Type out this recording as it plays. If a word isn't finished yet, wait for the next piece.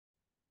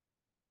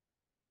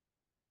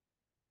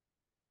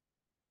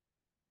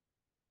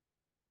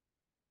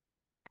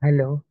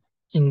Hello,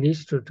 in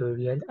this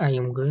tutorial I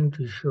am going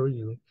to show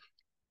you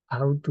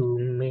how to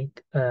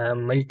make a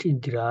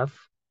multi-graph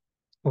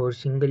or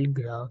single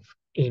graph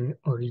in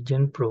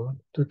Origin Pro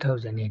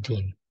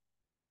 2018.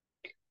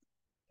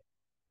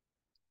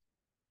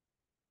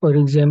 For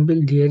example,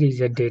 there is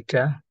a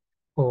data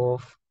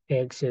of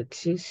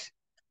x-axis,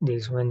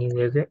 this one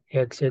is the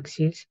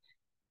x-axis,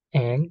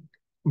 and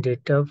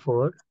data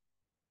for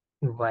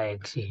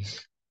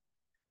y-axis.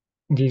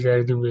 These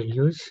are the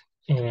values,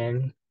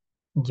 and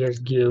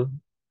just give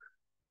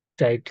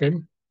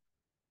title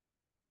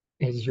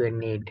as you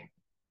need,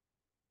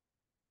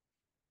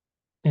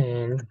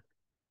 and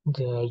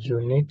the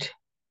unit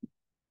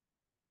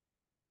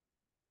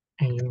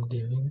I am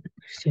giving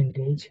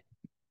percentage.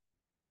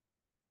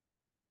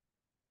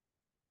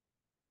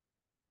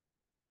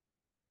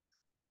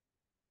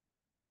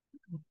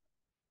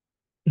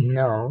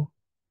 Now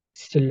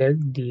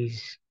select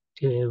these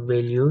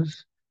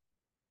values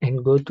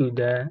and go to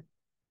the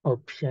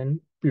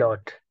option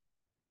plot.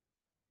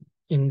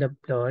 In the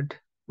plot,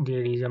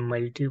 there is a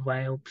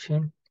multi-y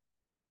option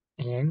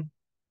and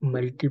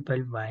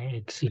multiple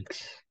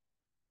y-axis.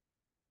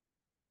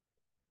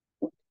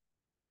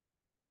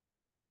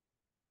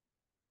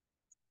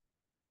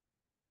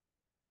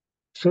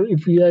 So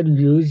if you are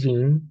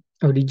using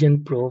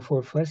Origin Pro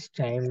for first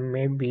time,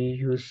 maybe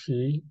you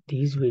see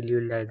this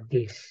value like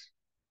this.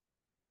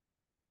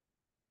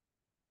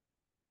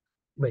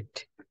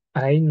 But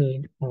I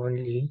need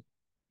only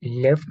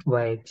left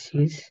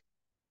y-axis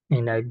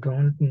and I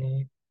don't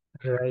need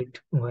right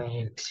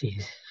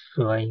y-axis.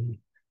 So I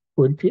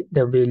put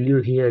the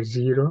value here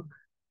 0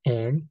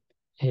 and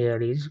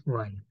here is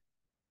 1.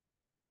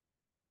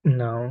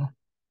 Now,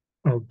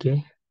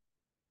 okay.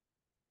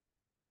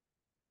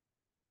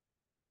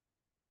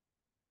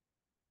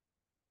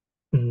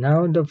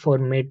 Now the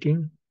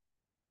formatting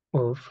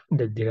of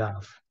the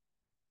graph.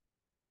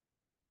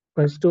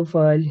 First of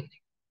all,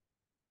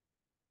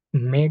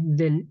 make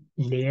the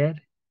layer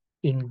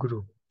in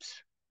groups.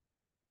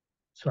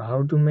 So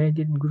how to make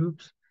it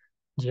groups?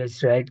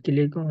 Just right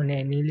click on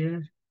any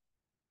layer,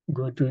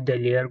 go to the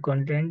layer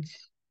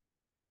contents,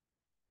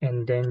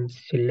 and then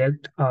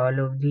select all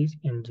of these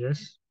and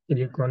just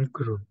click on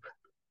group.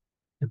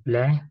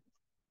 Apply,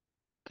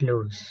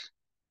 close.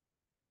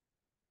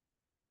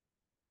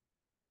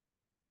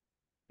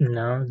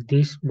 Now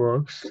this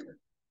box,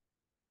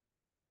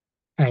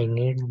 I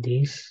need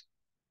this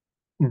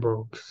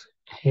box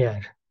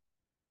here,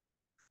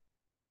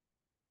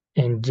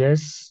 and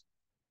just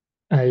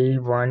I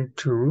want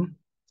to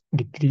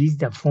decrease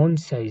the font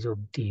size of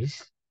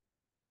this,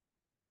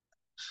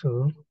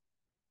 so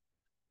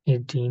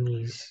 18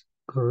 is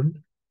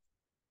good.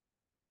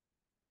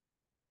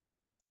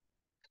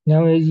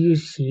 Now as you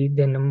see,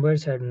 the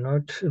numbers are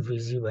not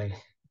visible,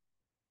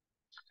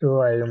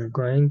 so I am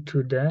going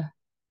to the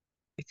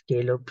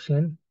scale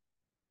option.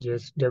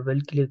 Just double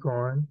click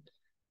on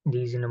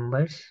these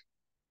numbers.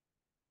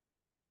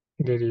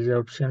 There is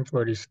option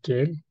for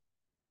scale,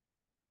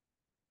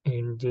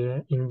 and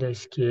there in the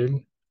scale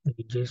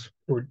you just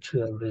put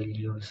your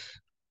values.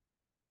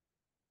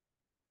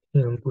 I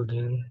am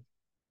putting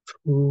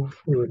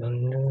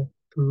 400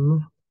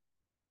 to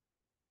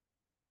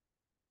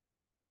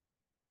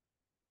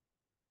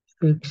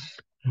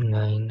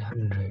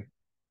 900.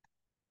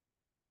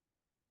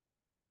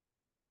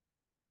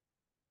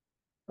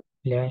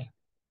 Yeah.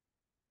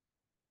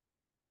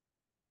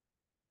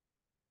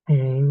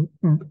 And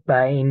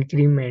by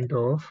increment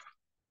of,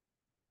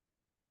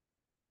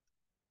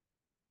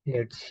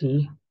 let's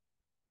see,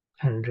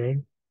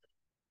 100,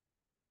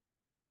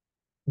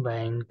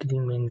 by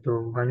increment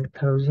of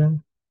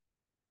 1000.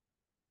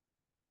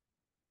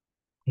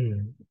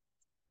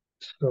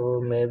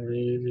 So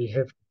maybe we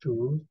have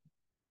to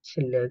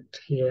select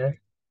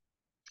here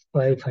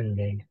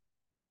 500.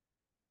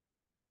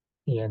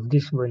 Yeah,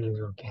 this one is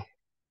okay.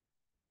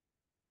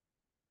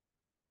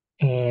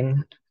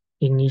 And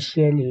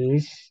initial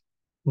is,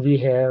 we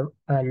have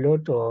a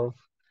lot of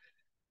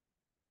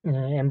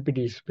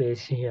empty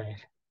space here.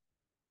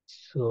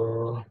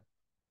 So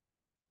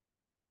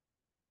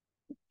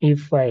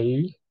if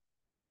I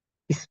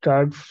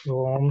start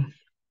from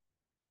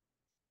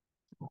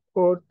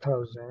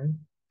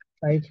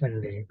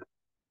 4500,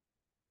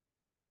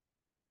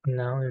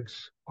 now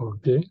it's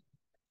okay,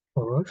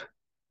 or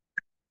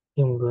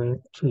I'm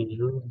going to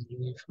use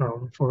this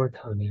from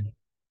 4000.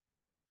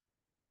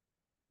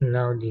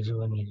 Now this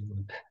one is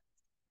good.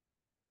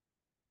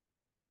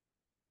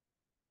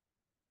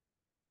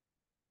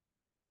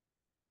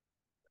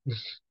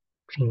 Just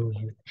bring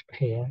it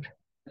here.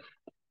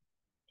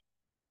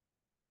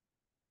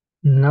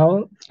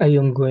 Now I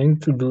am going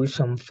to do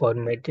some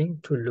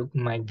formatting to look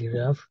my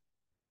graph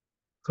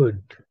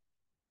good.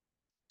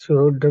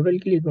 So double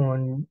click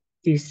on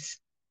this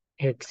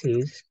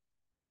axis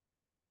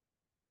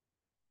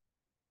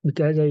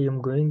because I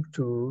am going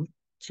to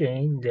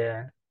change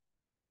the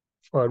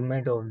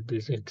format of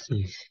this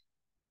axis.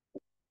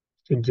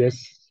 So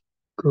just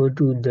go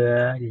to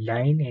the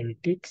line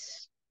and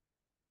ticks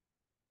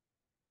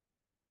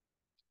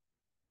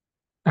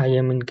I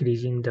am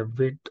increasing the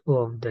width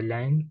of the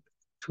line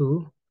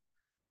too,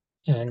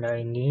 and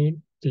I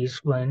need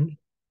this one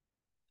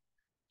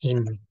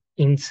in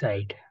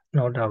inside,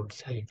 not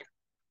outside.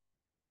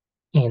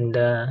 And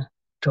the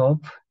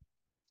top,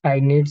 I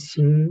need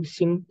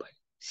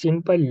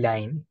simple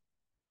line.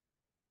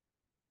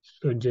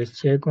 So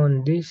just check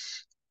on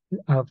this.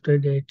 After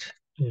that,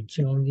 you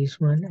change this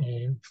one,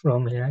 and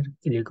from here,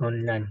 click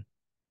on none.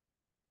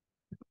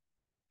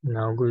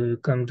 Now go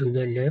come to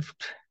the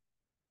left,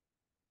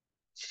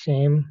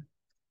 same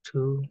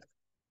to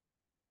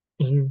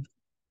in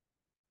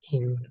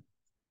in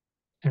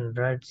and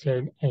right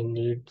side. I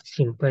need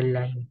simple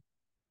line,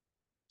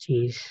 which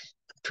is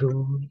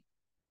to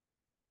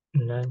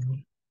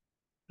none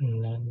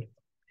none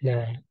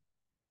line.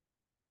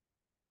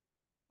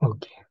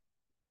 Okay.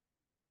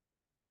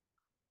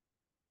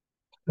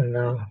 So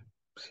now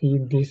see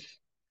this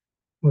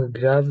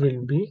graph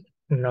will be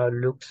now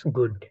looks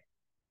good.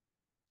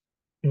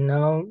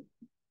 Now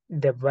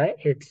the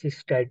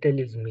y-axis title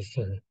is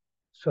missing.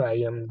 So I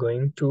am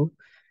going to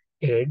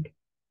add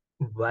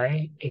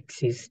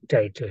y-axis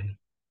title.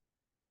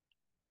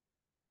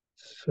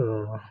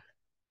 So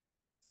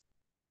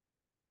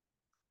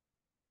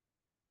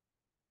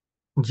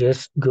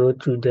just go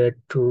to the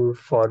to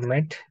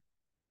format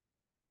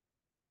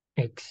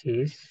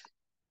axis,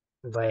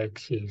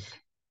 y-axis.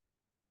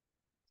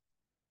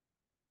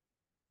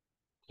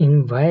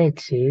 In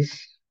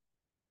y-axis,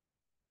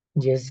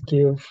 just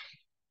give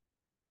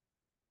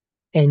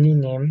any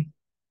name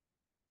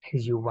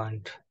as you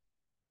want.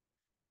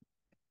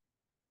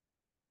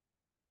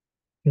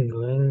 I'm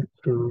going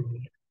to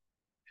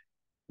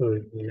do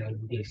it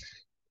like this.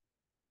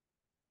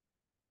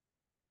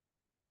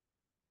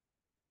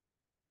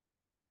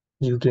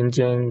 You can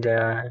change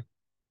the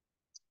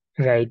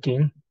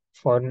writing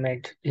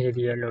format,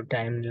 Arial or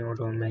Time New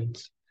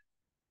Romance.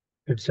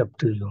 It's up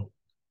to you.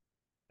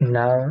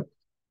 Now,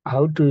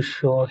 how to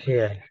show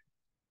here?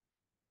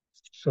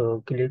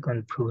 So click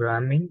on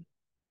Programming,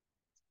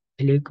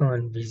 click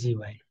on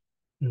Visible.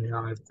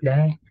 Now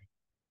apply.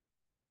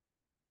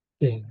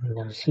 Okay,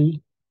 now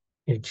see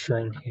it's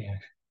showing here.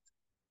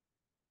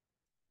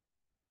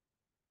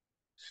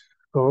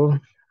 So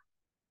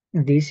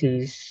this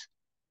is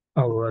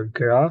our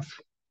graph.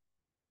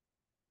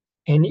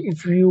 And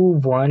if you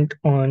want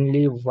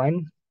only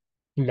one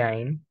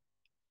line,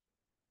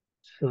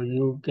 so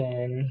you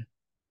can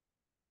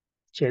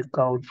check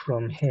out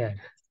from here.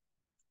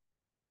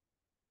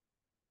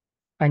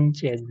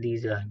 Uncheck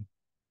these one.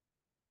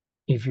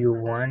 If you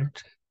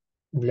want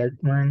black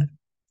one,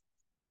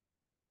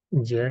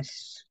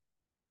 just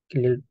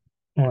click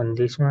on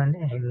this one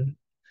and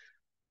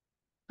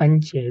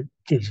uncheck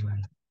this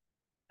one.